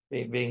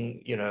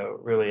being,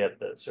 really at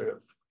the sort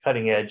of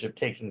cutting edge of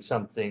taking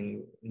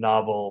something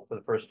novel for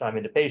the first time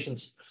into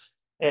patients.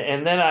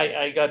 And then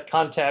I got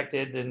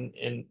contacted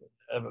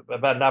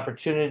about an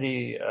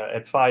opportunity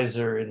at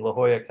Pfizer in La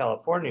Jolla,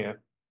 California,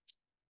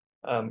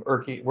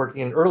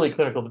 working in early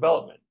clinical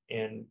development,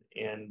 and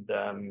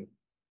so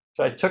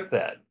I took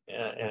that,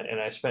 and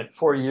I spent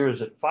 4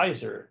 years at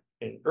Pfizer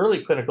in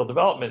early clinical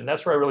development, and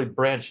that's where I really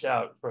branched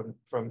out from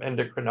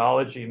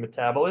endocrinology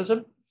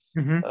metabolism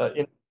Mm-hmm.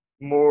 in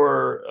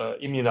more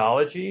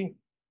immunology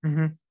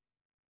Mm-hmm.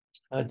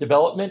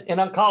 development and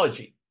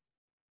oncology.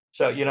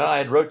 So I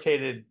had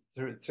rotated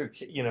through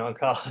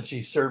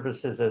oncology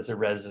services as a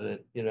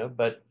resident,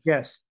 but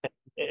Yes.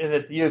 and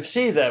at the U of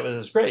C that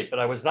was great, but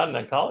I was not an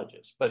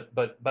oncologist. But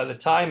by the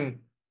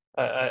time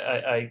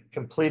I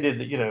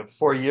completed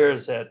 4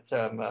 years at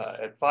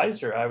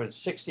Pfizer, I was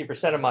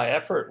 60% of my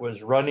effort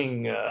was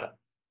running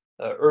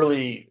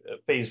early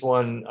phase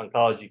 1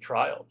 oncology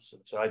trials.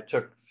 And so I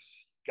took,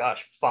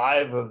 gosh,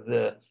 5 of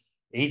the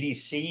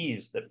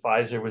ADCs that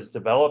Pfizer was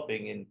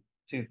developing in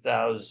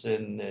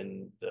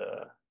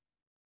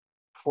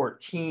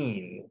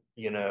 2014,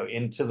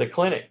 into the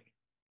clinic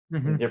in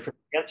Mm-hmm. different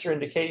cancer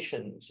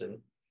indications,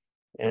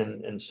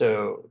 and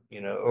so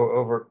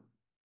over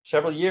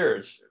several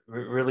years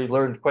really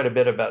learned quite a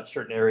bit about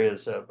certain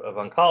areas of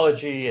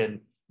oncology, and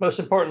most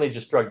importantly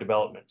just drug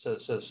development. So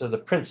the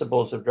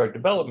principles of drug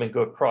development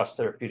go across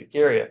therapeutic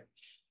area.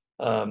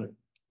 um,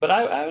 but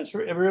I was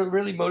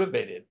really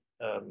motivated,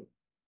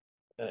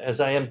 as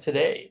I am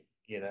today,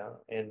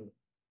 and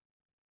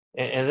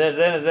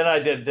then I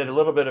did a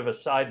little bit of a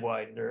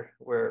sidewinder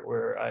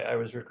where I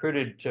was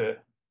recruited to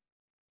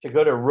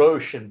go to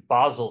Roche in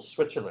Basel,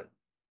 Switzerland,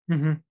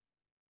 Mm-hmm.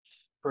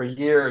 for a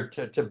year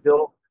to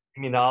build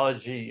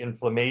immunology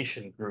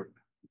inflammation group.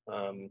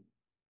 Um,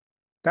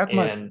 That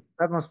must and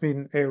that must be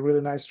a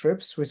really nice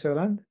trip,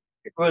 Switzerland.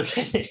 it was,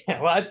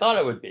 well, I thought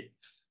it would be,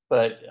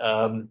 but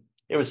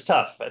it was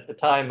tough. At the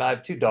time, I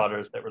have 2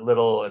 daughters that were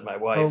little, and my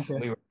wife. Okay.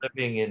 We were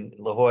living in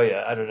La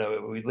Jolla. I don't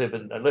know. I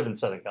live in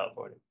Southern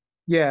California.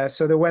 Yeah,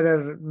 so the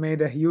weather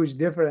made a huge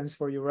difference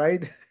for you,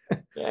 right?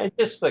 Yeah,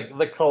 just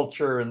the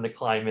culture and the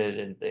climate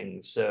and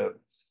things. So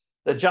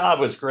the job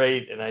was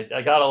great, and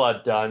I got a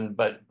lot done,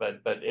 but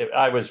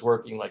I was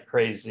working like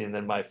crazy, and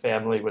then my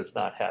family was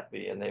not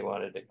happy, and they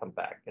wanted to come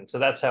back, and so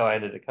that's how I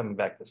ended up coming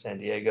back to San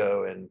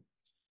Diego and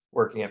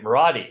working at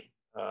Mirati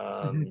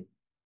Mhm.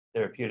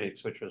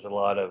 Therapeutics, which was a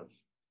lot of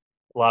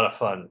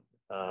fun.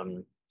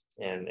 Um,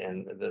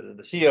 and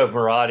the CEO of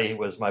Mirati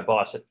was my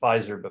boss at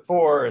Pfizer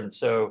before, and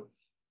so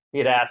he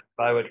had asked if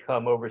I would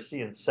come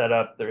oversee and set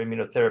up their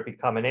immunotherapy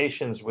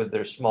combinations with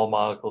their small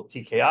molecule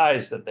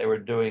TKIs that they were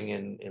doing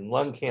in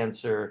lung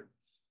cancer,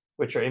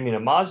 which are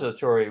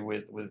immunomodulatory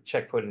with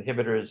checkpoint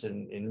inhibitors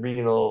in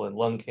renal and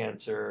lung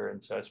cancer.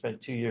 And so I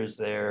spent 2 years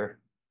there.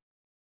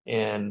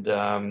 And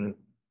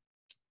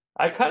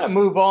I kind of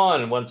move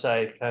on once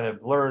I kind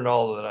of learn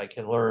all that I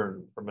can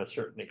learn from a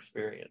certain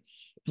experience.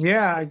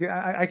 Yeah,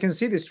 I can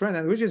see this trend,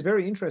 and which is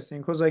very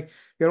interesting because like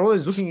you're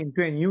always looking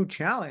into a new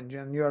challenge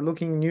and you are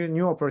looking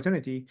new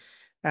opportunity.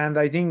 And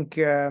I think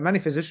many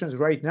physicians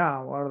right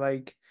now are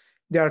like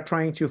they are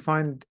trying to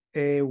find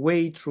a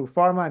way through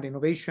pharma and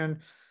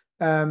innovation.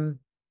 Um,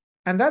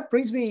 and that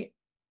brings me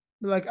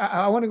like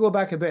I want to go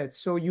back a bit.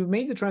 So you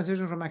made the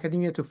transition from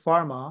academia to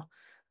pharma,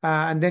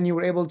 and then you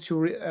were able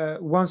to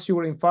once you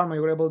were in pharma,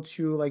 you were able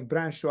to like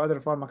branch to other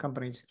pharma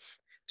companies.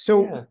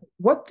 So Yeah.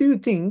 what do you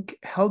think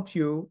helped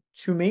you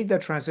to make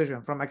that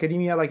transition from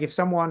academia? Like if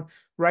someone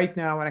right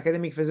now, an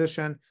academic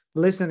physician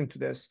listening to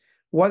this,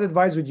 what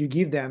advice would you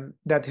give them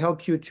that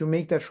help you to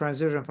make that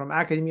transition from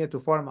academia to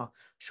pharma?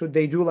 Should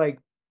they do like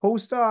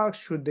postdocs?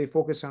 Should they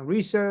focus on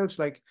research?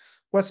 Like,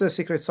 what's the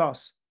secret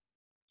sauce?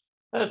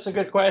 That's a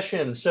good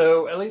question.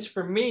 So, at least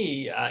for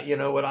me,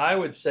 what I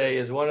would say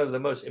is one of the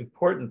most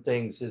important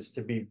things is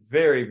to be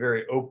very,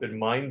 very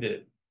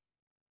open-minded,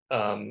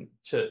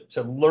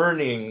 to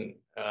learning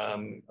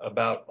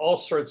about all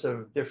sorts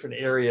of different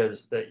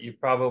areas that you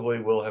probably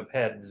will have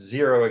had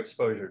zero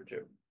exposure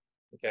to.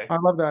 Okay, I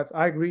love that.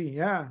 I agree.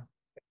 Yeah.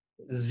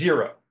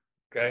 zero.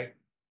 Okay,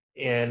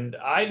 and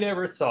I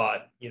never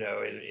thought,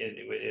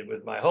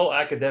 with my whole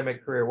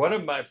academic career, one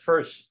of my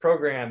first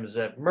programs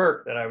at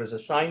Merck that I was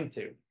assigned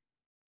to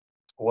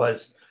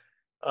was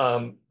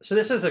So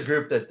this is a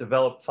group that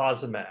developed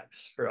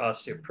Fosamax for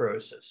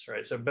osteoporosis,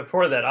 right? So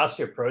before that,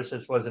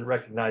 osteoporosis wasn't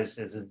recognized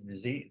as a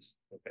disease.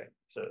 Okay,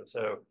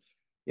 so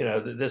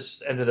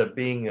this ended up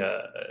being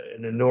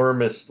an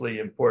enormously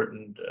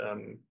important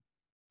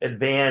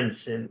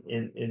advance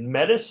in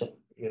medicine,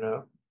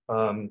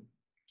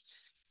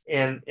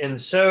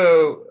 and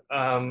so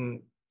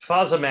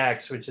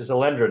Fosamax, which is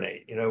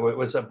alendronate, it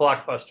was a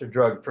blockbuster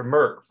drug for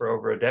Merck for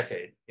over a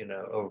decade,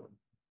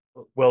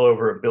 well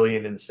over $1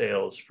 billion in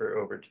sales for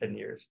over 10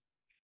 years.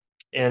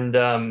 And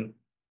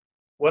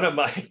one of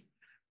I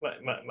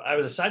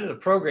was assigned to the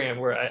program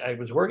where I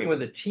was working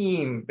with a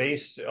team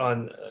based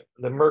on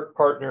the Merck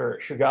partner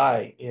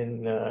Chugai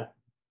in,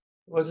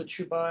 was it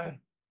Chugai?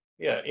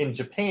 Yeah, in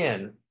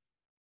Japan,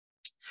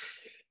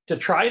 to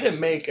try to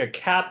make a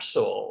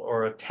capsule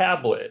or a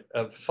tablet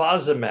of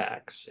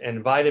Fosamax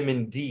and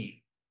vitamin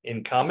D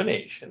in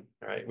combination,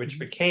 right, which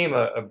became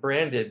a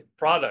branded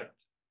product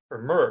for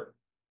Merck,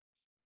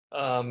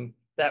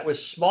 that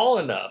was small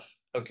enough,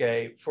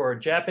 okay, for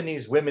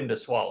Japanese women to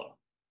swallow.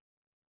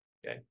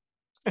 Okay.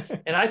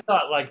 And I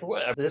thought, like,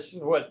 what, this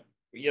is what,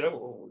 we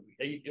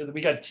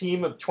got a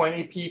team of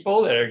 20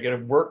 people that are going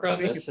to work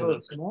on Make it this, so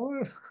and,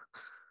 small.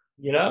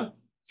 you know,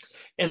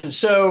 and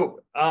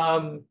so,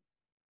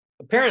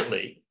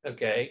 apparently,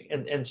 okay,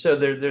 and so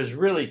there's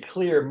really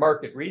clear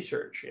market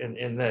research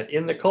in that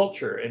in the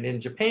culture and in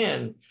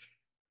Japan,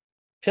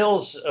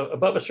 pills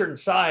above a certain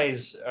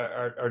size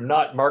are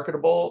not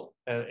marketable,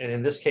 and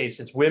in this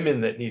case, it's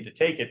women that need to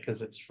take it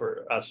because it's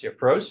for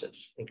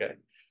osteoporosis. Okay,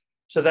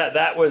 so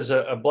that was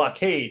a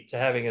blockade to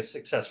having a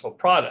successful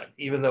product,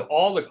 even though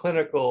all the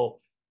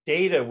clinical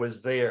data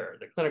was there,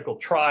 the clinical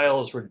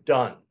trials were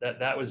done,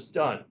 that was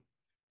done.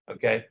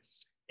 Okay,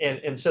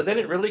 and so then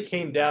it really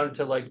came down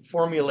to like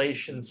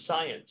formulation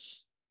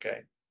science.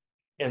 Okay,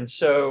 and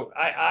so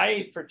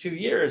I for 2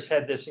 years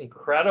had this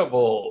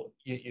incredible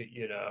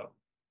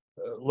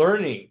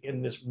learning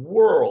in this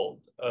world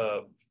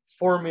of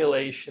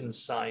formulation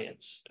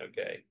science.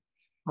 Okay,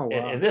 Oh,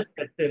 and wow. this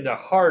gets into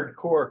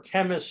hardcore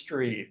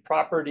chemistry,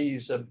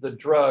 properties of the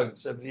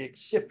drugs, of the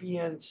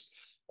excipients,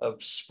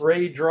 of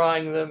spray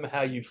drying them,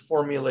 how you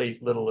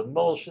formulate little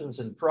emulsions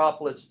and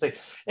droplets.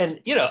 And,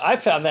 I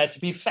found that to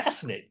be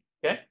fascinating.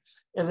 Okay.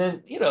 And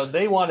then,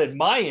 they wanted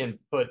my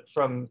input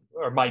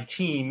or my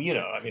team,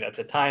 I mean, at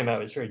the time I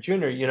was very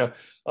junior,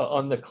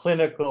 on the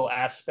clinical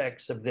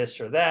aspects of this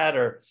or that,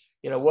 or,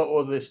 what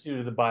will this do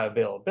to the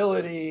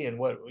bioavailability and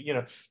what,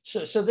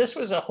 so this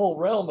was a whole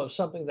realm of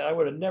something that I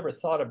would have never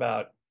thought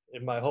about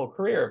in my whole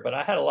career, but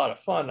I had a lot of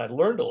fun. I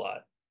learned a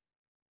lot.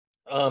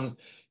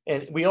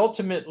 And we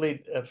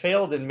ultimately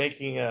failed in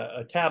making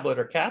a tablet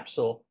or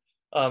capsule.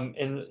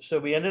 And so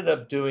we ended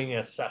up doing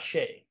a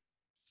sachet,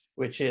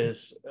 which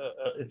is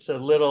it's a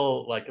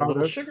little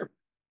Powder. sugar.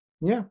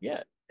 Yeah.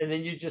 Yeah. And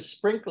then you just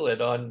sprinkle it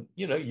on,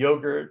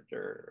 yogurt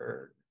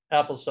or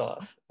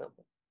applesauce or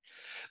something.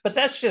 But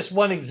that's just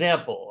one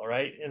example,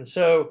 right? And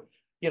so,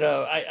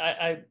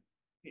 I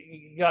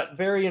got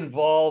very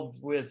involved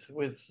with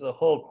the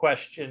whole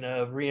question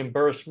of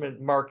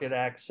reimbursement, market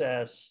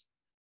access,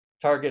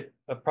 target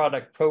a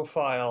product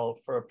profile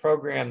for a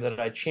program that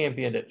I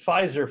championed at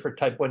Pfizer for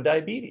type 1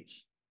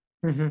 diabetes.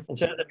 Hmm. And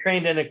so as a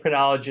trained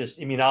endocrinologist,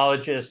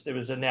 immunologist, it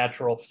was a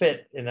natural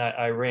fit. And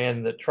I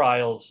ran the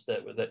trials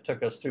that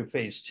took us through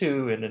phase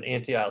 2 in an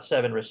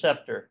anti-IL-7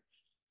 receptor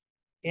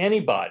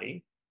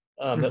antibody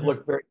that Hmm.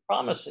 looked very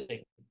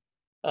promising.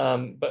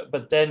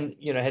 But then,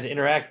 had to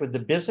interact with the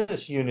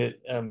business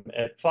unit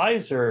at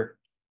Pfizer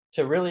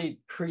to really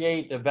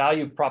create a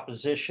value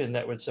proposition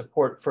that would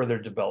support further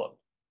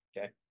development.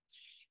 Okay.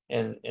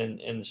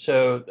 And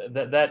so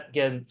that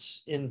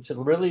gets into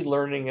really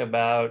learning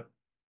about,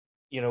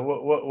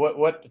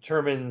 what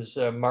determines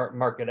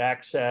market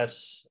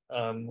access,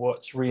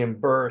 what's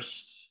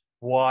reimbursed,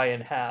 why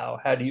and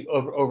how do you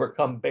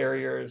overcome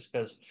barriers?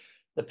 Because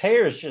the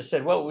payers just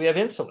said, well, we have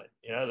insulin,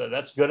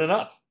 that's good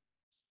enough.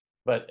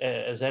 But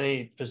as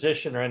any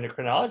physician or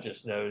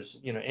endocrinologist knows,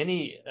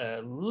 any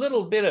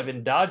little bit of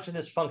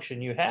endogenous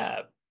function you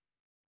have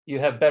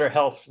better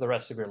health for the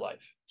rest of your life.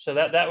 So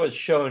that was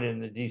shown in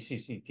the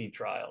DCCT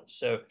trials.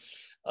 So,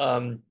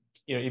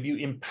 if you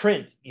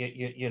imprint,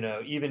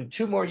 even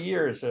 2 more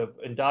years of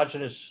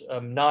endogenous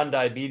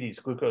non-diabetes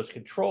glucose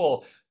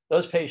control,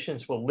 those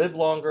patients will live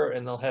longer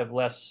and they'll have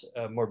less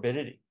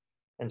morbidity.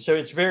 And so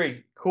it's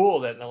very cool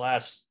that in the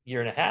last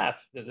year and a half,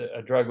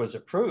 a drug was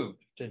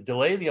approved to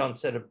delay the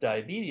onset of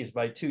diabetes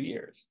by 2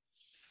 years.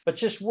 But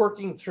just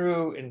working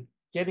through and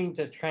getting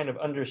to kind of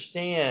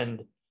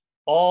understand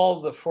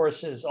all the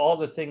forces, all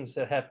the things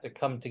that have to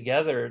come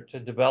together to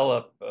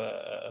develop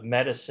a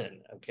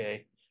medicine,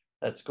 okay,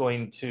 that's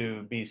going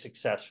to be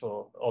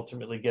successful,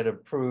 ultimately get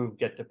approved,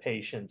 get to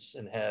patients,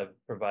 and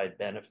provide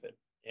benefit.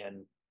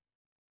 And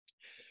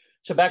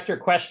so back to your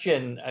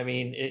question, I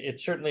mean,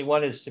 it certainly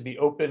one is to be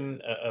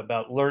open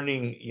about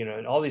learning,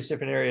 in all these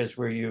different areas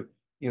where you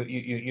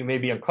may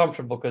be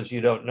uncomfortable because you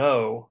don't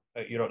know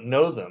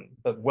them,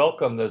 but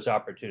welcome those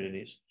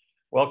opportunities.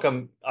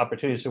 welcome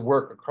opportunities to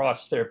work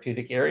across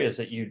therapeutic areas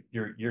that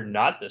you're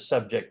not the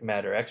subject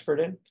matter expert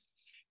in.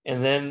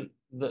 And then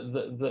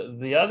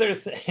the other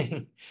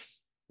thing,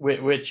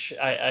 which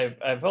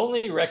I've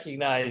only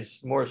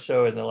recognized more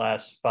so in the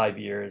last 5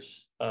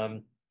 years,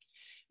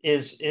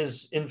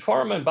 is in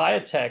pharma and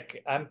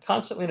biotech, I'm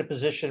constantly in a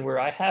position where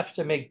I have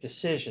to make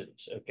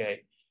decisions,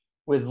 okay,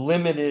 with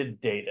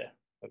limited data,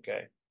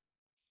 okay.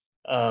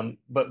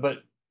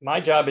 But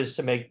my job is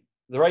to make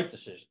the right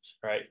decisions,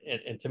 right,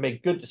 and to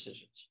make good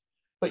decisions.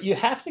 But you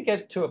have to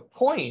get to a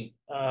point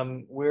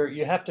where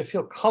you have to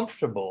feel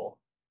comfortable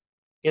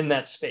in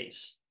that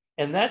space,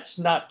 and that's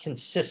not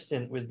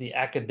consistent with the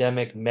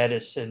academic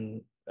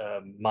medicine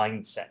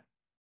mindset,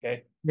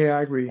 okay. Yeah,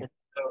 I agree.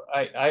 So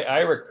I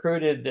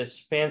recruited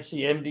this fancy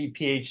MD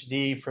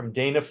PhD from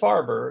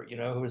Dana-Farber,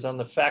 who was on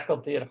the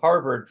faculty at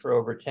Harvard for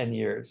over 10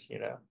 years,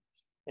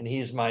 and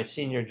he's my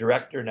senior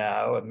director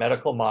now, a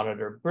medical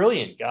monitor,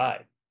 brilliant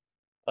guy.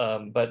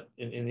 But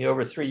in the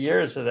over 3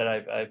 years that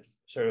I've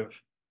sort of,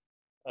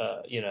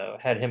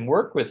 had him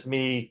work with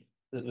me,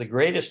 the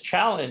greatest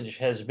challenge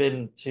has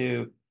been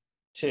to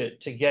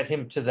get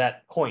him to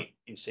that point,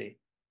 you see,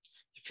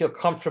 to feel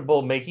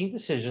comfortable making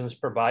decisions,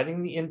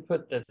 providing the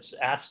input that's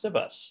asked of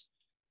us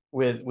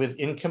with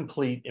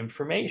incomplete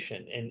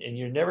information. And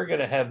you're never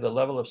going to have the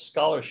level of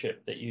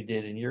scholarship that you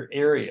did in your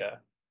area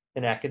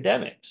in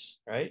academics,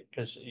 right?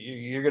 Because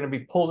you're going to be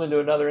pulled into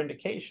another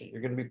indication.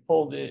 You're going to be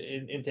pulled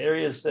into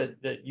areas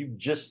that you've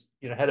just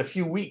had a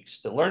few weeks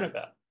to learn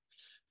about.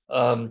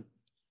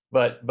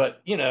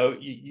 But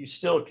you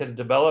still can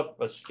develop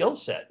a skill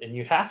set, and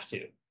you have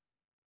to,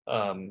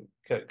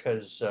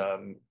 because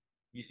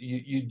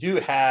you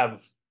do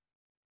have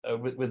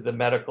with the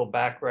medical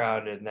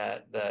background, and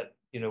that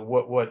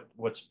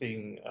what's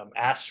being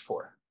asked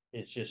for.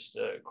 It's just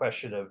a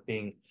question of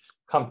being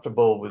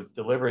comfortable with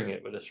delivering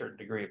it with a certain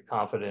degree of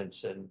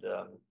confidence, and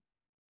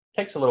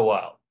takes a little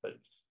while.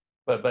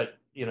 But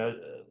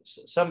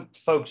some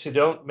folks who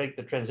don't make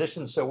the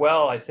transition so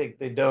well, I think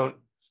they don't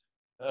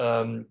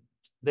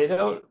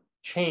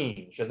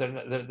change.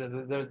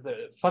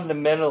 They're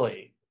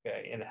fundamentally,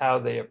 okay, in how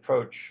they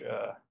approach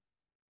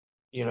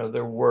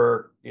their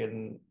work,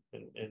 and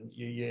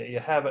you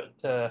have it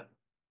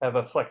have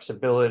a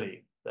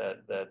flexibility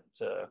that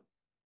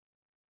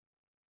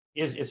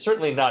is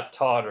certainly not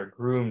taught or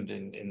groomed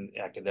in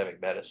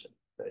academic medicine.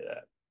 Say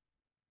that.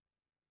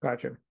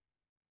 Gotcha.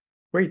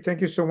 Great.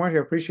 Thank you so much. I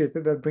appreciate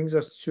it. That brings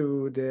us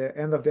to the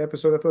end of the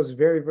episode. That was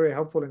very, very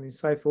helpful and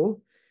insightful.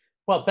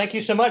 Well, thank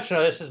you so much.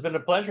 This has been a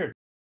pleasure.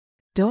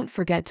 Don't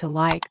forget to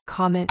like,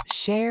 comment,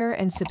 share,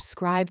 and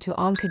subscribe to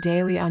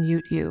OncoDaily on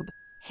YouTube.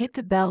 Hit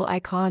the bell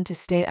icon to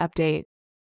stay updated.